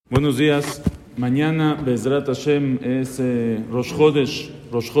Buenos días. Mañana, Bezrat Hashem, es Rosh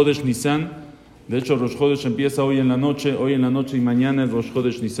Chodesh Nisan. De hecho, Rosh Chodesh empieza hoy en la noche y mañana es Rosh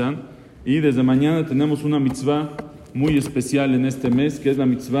Chodesh Nisan. Y desde mañana tenemos una mitzvah muy especial en este mes, que es la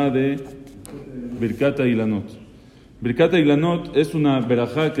mitzvah de Birkat Hailanot. Birkat Hailanot es una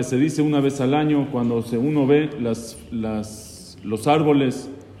verajá que se dice una vez al año cuando uno ve los árboles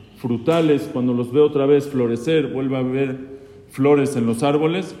frutales, cuando los ve otra vez florecer, vuelve a ver flores en los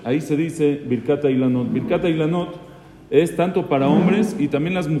árboles, ahí se dice Birkat Hailanot. Birkat Hailanot es tanto para hombres y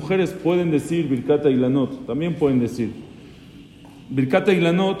también las mujeres pueden decir Birkat Hailanot, también pueden decir. Birkat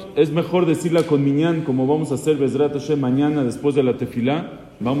Hailanot es mejor decirla con minyan, como vamos a hacer Bezrat Hashem mañana después de la tefilá.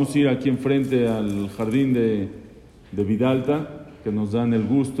 Vamos a ir aquí enfrente al jardín de Vidalta, que nos dan el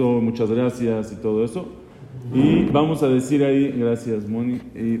gusto, muchas gracias y todo eso. Y vamos a decir ahí, gracias Moni,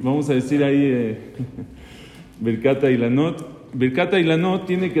 y vamos a decir ahí Birkat Hailanot. Birkat Hailanot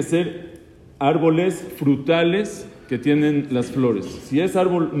tiene que ser árboles frutales que tienen las flores. Si es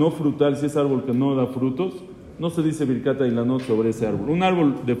árbol no frutal, si es árbol que no da frutos, no se dice Birkat Hailanot sobre ese árbol. Un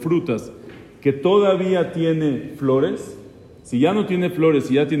árbol de frutas que todavía tiene flores, si ya no tiene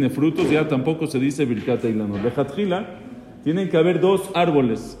flores y ya tiene frutos, ya tampoco se dice Birkat Hailanot. Lejatjila, tienen que haber dos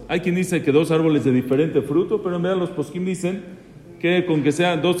árboles. Hay quien dice que dos árboles de diferente fruto, pero en verdad los poskim dicen que con que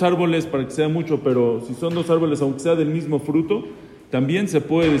sean dos árboles para que sea mucho, pero si son dos árboles, aunque sea del mismo fruto, también se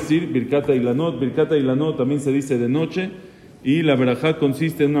puede decir Birkat Hailanot. Birkat Hailanot también se dice de noche, y la verajá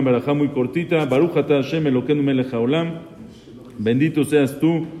consiste en una verajá muy cortita. Baruch atah Hashem Elokeinu melech haolam, bendito seas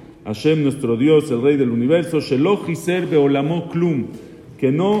tú, Hashem nuestro Dios, el Rey del universo, Shelo hiser beolamo klum,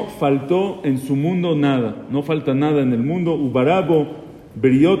 que no faltó en su mundo nada, no falta nada en el mundo, ubarabo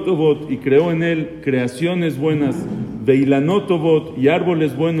Beriotovot, y creó en él creaciones buenas, Veilanotovot, y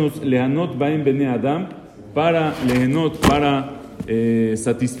árboles buenos, Lehanot baen bene Adam, para lehenot, para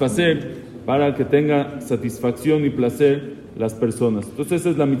satisfacer, para que tenga satisfacción y placer las personas. Entonces esa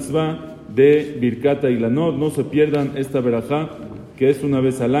es la mitzvah de Birkat Hailanot. No se pierdan esta verajá, que es una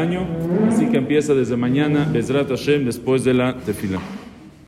vez al año, así que empieza desde mañana, Bezrat Hashem, después de la tefilá.